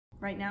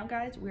right now,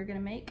 guys, we're gonna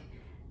make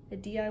a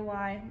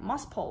DIY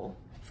moss pole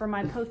for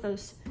my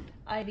pothos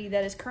ivy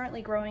that is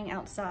currently growing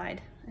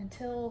outside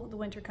until the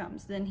winter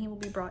comes. Then he will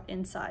be brought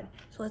inside.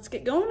 So let's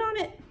get going on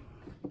it.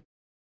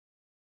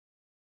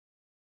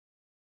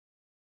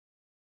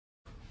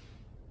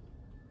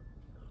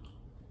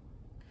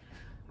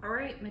 All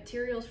right,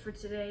 materials for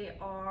today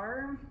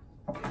are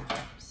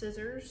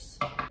scissors.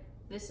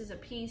 This is a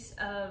piece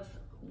of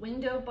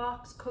window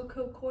box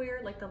Coco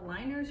Coir, like the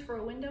liners for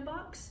a window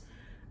box.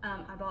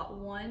 I bought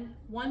one.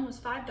 One was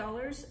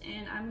 $5,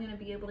 and I'm gonna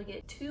be able to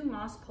get 2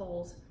 moss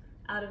poles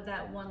out of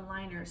that one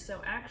liner.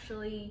 So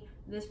actually,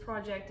 this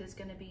project is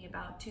gonna be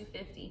about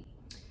 $2.50.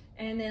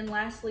 And then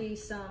lastly,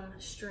 some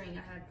string.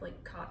 I had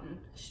like cotton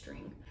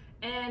string.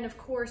 And of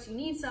course, you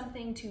need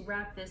something to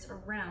wrap this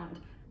around.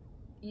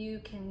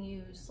 You can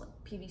use like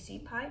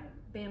PVC pipe,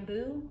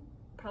 bamboo,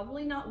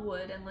 probably not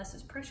wood unless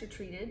it's pressure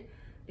treated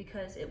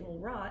because it will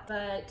rot.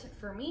 But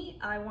for me,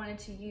 I wanted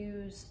to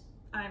use,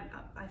 I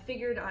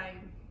figured I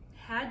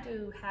had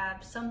to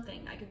have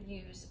something I could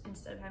use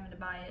instead of having to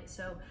buy it.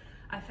 So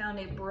I found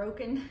a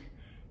broken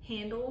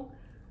handle.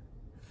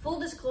 Full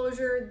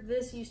disclosure,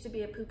 this used to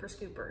be a pooper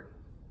scooper,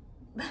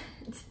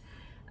 but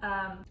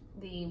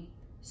the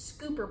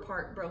scooper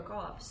part broke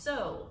off.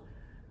 So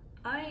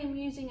I am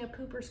using a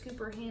pooper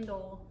scooper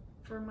handle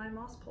for my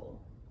moss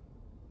pole.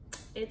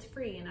 It's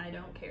free and I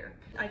don't care.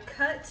 I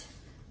cut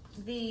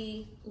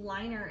the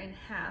liner in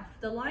half.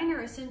 The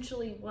liner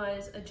essentially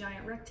was a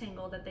giant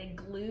rectangle that they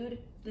glued.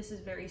 This is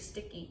very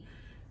sticky,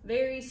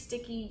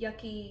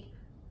 yucky.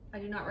 I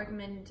do not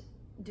recommend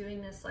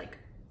doing this. Like,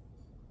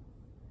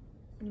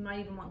 you might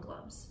even want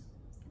gloves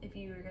if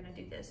you are gonna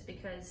do this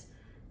because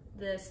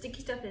the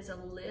sticky stuff is a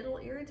little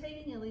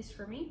irritating, at least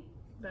for me,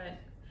 but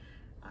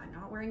I'm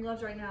not wearing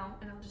gloves right now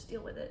and I'll just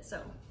deal with it.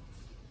 So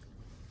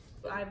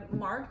I've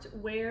marked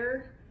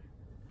where,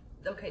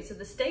 okay, so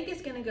the stake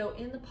is gonna go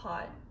in the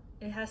pot.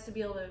 It has to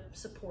be able to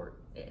support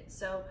it.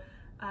 So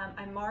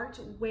I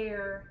marked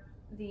where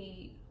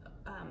the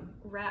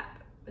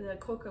wrap, the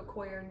Coco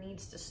Coir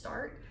needs to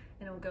start,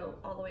 and it'll go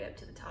all the way up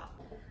to the top.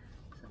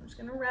 So I'm just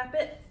gonna wrap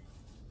it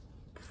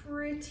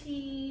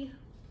pretty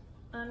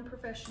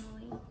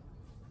unprofessionally.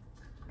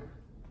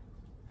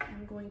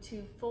 I'm going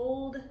to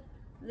fold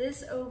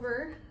this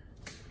over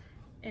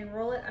and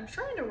roll it. I'm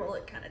trying to roll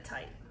it kind of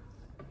tight.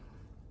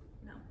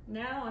 No.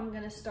 Now I'm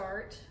gonna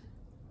start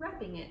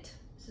wrapping it.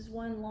 This is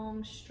one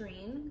long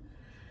string.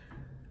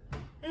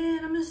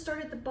 And I'm gonna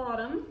start at the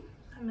bottom.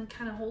 I'm gonna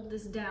kind of hold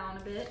this down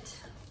a bit.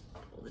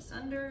 Pull this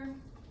under.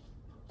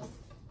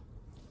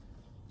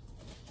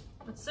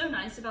 What's so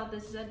nice about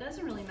this is that it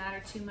doesn't really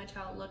matter too much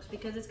how it looks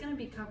because it's gonna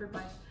be covered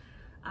by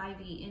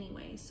ivy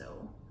anyway,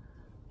 so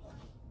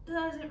it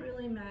doesn't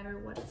really matter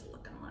what it's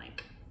looking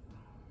like.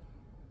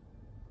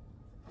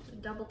 A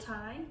double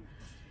tie.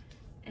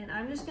 And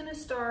I'm just gonna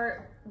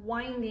start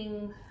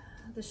winding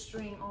the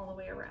string all the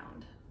way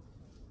around.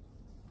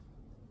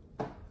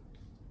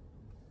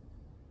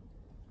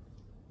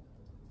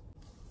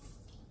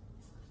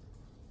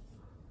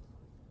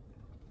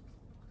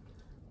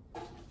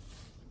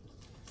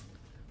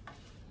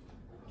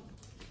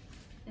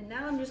 And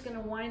now I'm just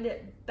gonna wind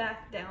it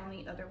back down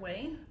the other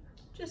way,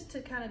 just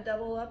to kind of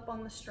double up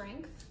on the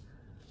strength.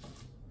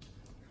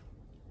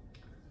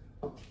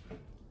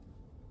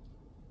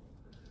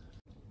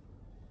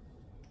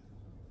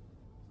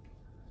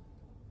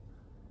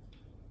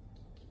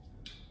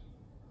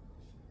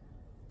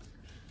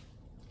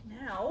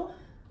 Now,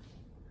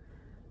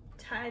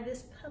 tie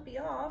this puppy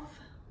off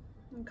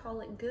and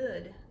call it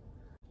good.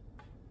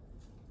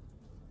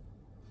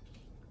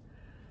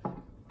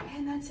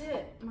 And that's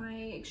it,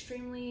 my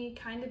extremely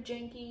kind of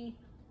janky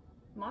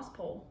moss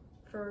pole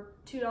for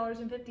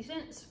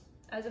 $2.50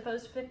 as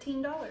opposed to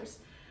 $15.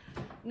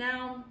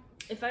 Now,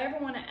 if I ever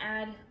want to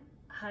add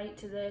height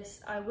to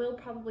this, I will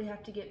probably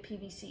have to get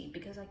PVC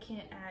because I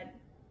can't add,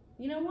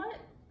 you know what?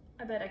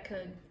 I bet I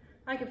could.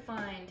 I could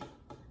find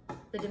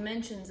the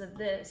dimensions of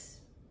this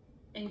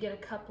and get a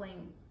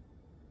coupling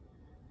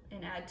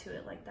and add to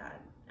it like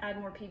that. Add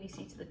more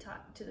PVC to the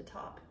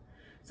top.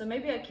 So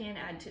maybe I can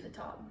add to the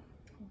top.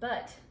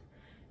 But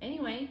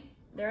anyway,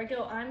 there I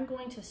go. I'm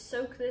going to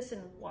soak this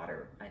in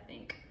water, I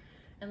think,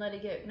 and let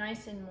it get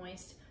nice and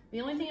moist. The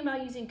only thing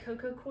about using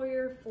Coco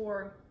Coir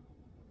for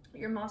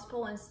your moss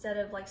pole instead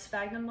of like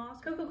sphagnum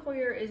moss, Coco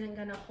Coir isn't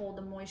gonna hold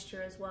the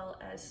moisture as well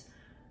as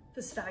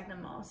the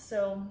sphagnum moss.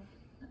 So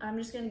I'm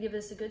just gonna give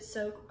this a good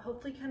soak,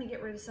 hopefully kind of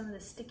get rid of some of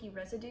the sticky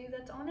residue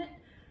that's on it.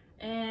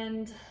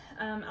 And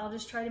I'll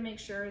just try to make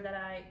sure that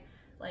I,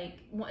 like,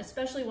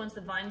 especially once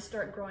the vines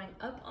start growing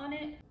up on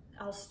it,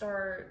 I'll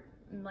start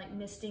like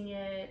misting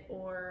it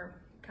or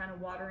kind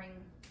of watering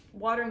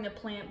the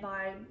plant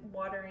by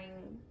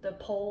watering the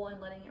pole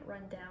and letting it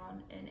run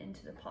down and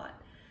into the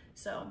pot.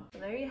 So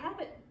there you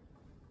have it.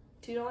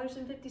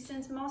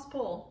 $2.50 moss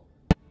pole.